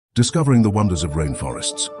Discovering the wonders of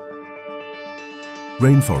rainforests.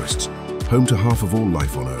 Rainforests, home to half of all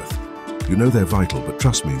life on Earth. You know they're vital, but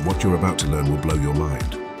trust me, what you're about to learn will blow your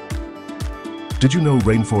mind. Did you know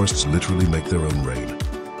rainforests literally make their own rain?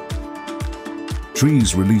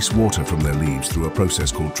 Trees release water from their leaves through a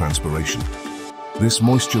process called transpiration. This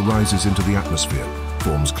moisture rises into the atmosphere,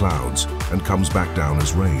 forms clouds, and comes back down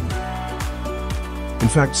as rain. In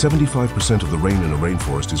fact, 75% of the rain in a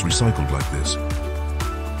rainforest is recycled like this.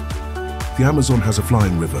 The Amazon has a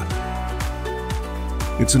flying river.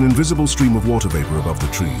 It's an invisible stream of water vapor above the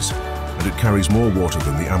trees, and it carries more water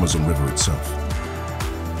than the Amazon River itself.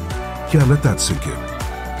 Yeah, let that sink in.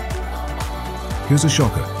 Here's a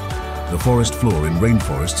shocker. The forest floor in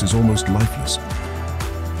rainforests is almost lifeless.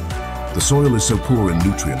 The soil is so poor in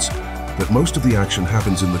nutrients that most of the action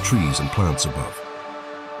happens in the trees and plants above.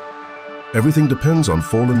 Everything depends on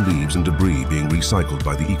fallen leaves and debris being recycled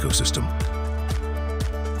by the ecosystem.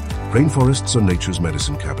 Rainforests are nature's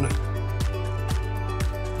medicine cabinet.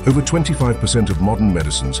 Over 25% of modern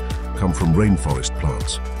medicines come from rainforest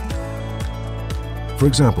plants. For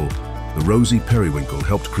example, the rosy periwinkle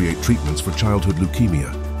helped create treatments for childhood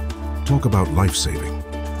leukemia. Talk about life-saving.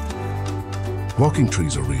 Walking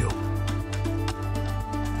trees are real.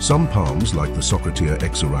 Some palms, like the Socratia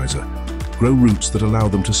exoriza, grow roots that allow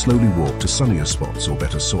them to slowly walk to sunnier spots or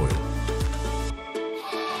better soil.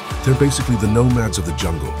 They're basically the nomads of the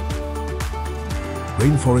jungle.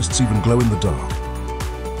 Rainforests even glow in the dark.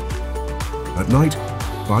 At night,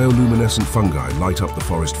 bioluminescent fungi light up the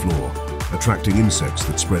forest floor, attracting insects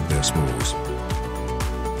that spread their spores.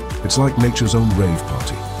 It's like nature's own rave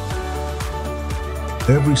party.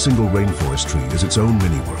 Every single rainforest tree is its own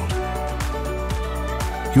mini-world.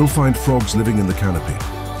 You'll find frogs living in the canopy,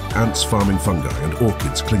 ants farming fungi, and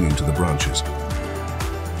orchids clinging to the branches.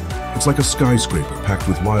 It's like a skyscraper packed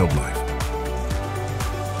with wildlife.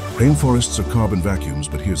 Rainforests are carbon vacuums,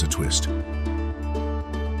 but here's a twist.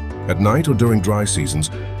 At night or during dry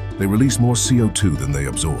seasons, they release more CO2 than they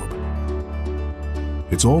absorb.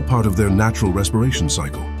 It's all part of their natural respiration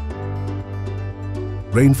cycle.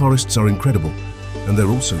 Rainforests are incredible, and they're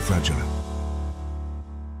also fragile.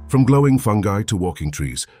 From glowing fungi to walking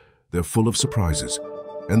trees, they're full of surprises,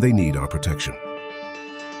 and they need our protection.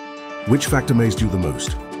 Which fact amazed you the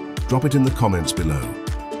most? Drop it in the comments below.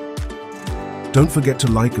 Don't forget to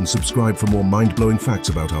like and subscribe for more mind-blowing facts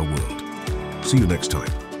about our world. See you next time.